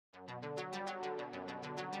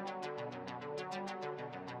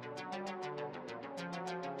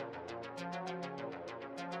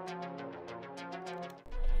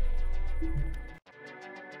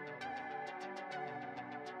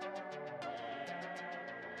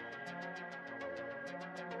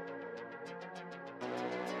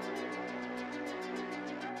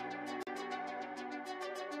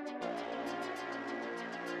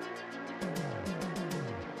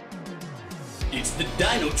It's the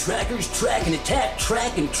Dino Trackers Track and Attack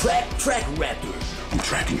Track and Track Raptor. I'm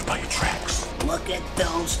tracking you by your tracks. Look at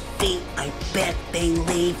those feet. I bet they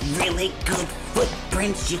leave really good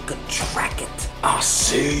footprints. You could track it. I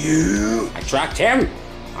see you. I tracked him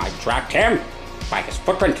by his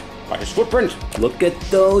footprint. Look at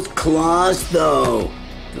those claws, though.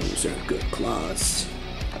 Those are good claws.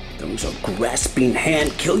 Those are grasping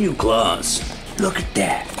hand kill you claws. Look at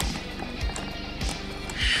that.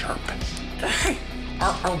 Sharp. Hey,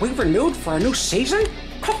 are we renewed for a new season?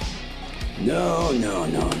 No.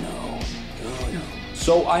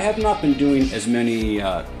 So I have not been doing as many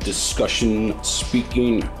discussion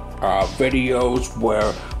speaking videos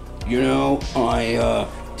where, you know, I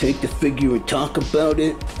take the figure and talk about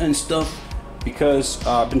it and stuff, because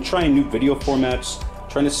I've been trying new video formats,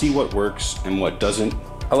 trying to see what works and what doesn't.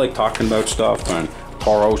 I like talking about stuff and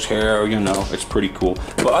Toro's hair, you know, it's pretty cool.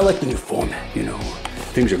 But I like the new format, you know.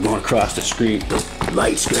 Things are going across the screen, the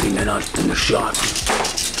lights getting in us in the shot.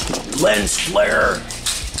 Lens flare.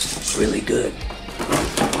 It's really good.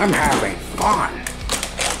 I'm having fun.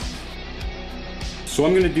 So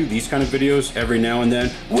I'm gonna do these kind of videos every now and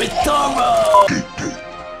then with TORO!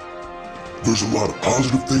 There's a lot of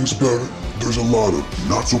positive things about it. There's a lot of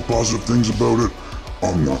not so positive things about it.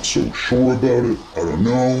 I'm not so sure about it. I don't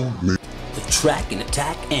know. Maybe. The Track and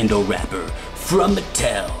Attack INDORAPTOR from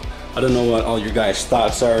Mattel. I don't know what all your guys'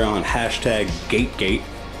 thoughts are on hashtag GateGate,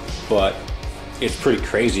 but it's pretty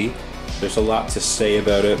crazy. There's a lot to say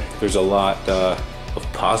about it. There's a lot of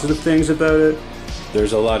positive things about it.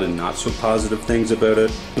 There's a lot of not so positive things about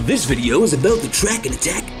it. This video is about the Track and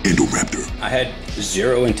Attack INDORAPTOR. I had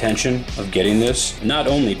zero intention of getting this, not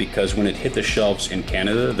only because when it hit the shelves in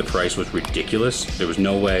Canada, the price was ridiculous. There was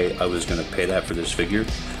no way I was gonna pay that for this figure.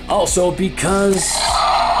 Also because,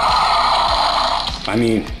 I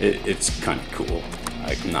mean, it's kind of cool.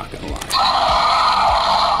 I'm not gonna lie.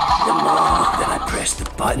 The more that I press the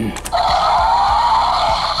button,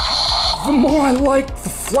 The more I like the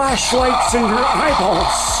flashlights in your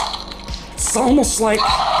eyeballs. It's almost like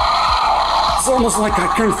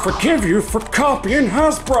I can forgive you for copying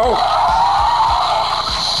Hasbro.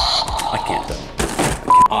 I can't though.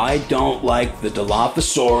 I don't like the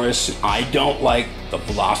Dilophosaurus, I don't like the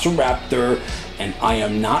Velociraptor, and I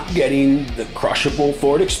am not getting the crushable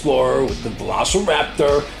Ford Explorer with the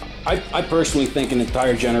Velociraptor. I personally think an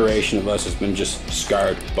entire generation of us has been just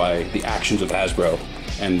scarred by the actions of Hasbro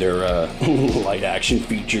and their light action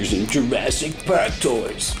features and Jurassic Park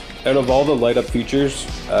toys. Out of all the light up features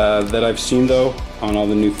that I've seen though, on all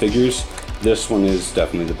the new figures, this one is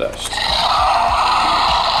definitely the best.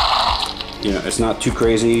 You know, it's not too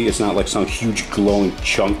crazy, it's not like some huge glowing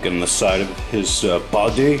chunk on the side of his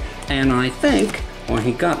body. And I think when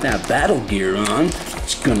he got that battle gear on,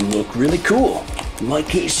 it's gonna look really cool. Like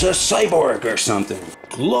he's a cyborg or something.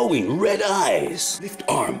 Glowing red eyes. Lift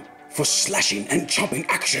arm for slashing and chopping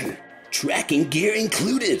action. Tracking gear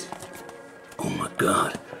included. Oh my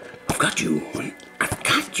god. I've got you. I've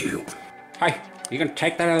got you. Hey, you gonna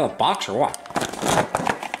take that out of the box or what?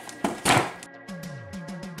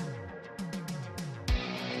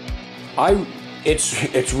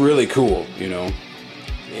 It's really cool, you know.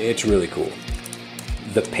 It's really cool.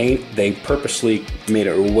 The paint, they purposely made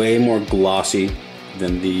it way more glossy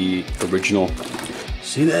than the original.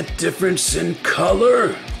 See that difference in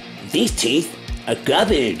color? These teeth are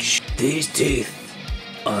garbage. These teeth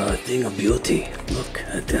are a thing of beauty. Look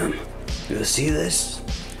at them. You see this?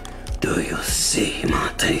 Do you see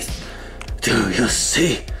my teeth? Do you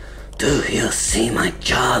see? Do you see my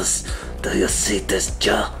jaws? Do you see this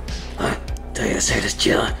jaw? Do you see this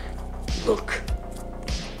jaw? Look.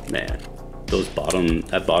 Man,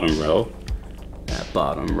 that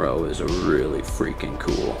bottom row is really freaking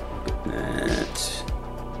cool. Look at that.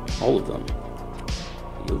 All of them.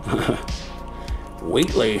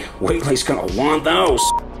 Waitley's gonna want those.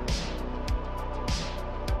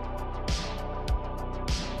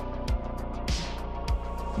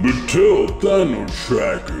 Mattel Dino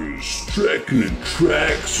Trackers, tracking the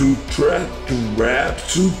tracks who track the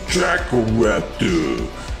raps who track a raptor.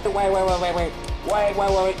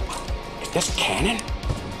 Wait. Is this canon?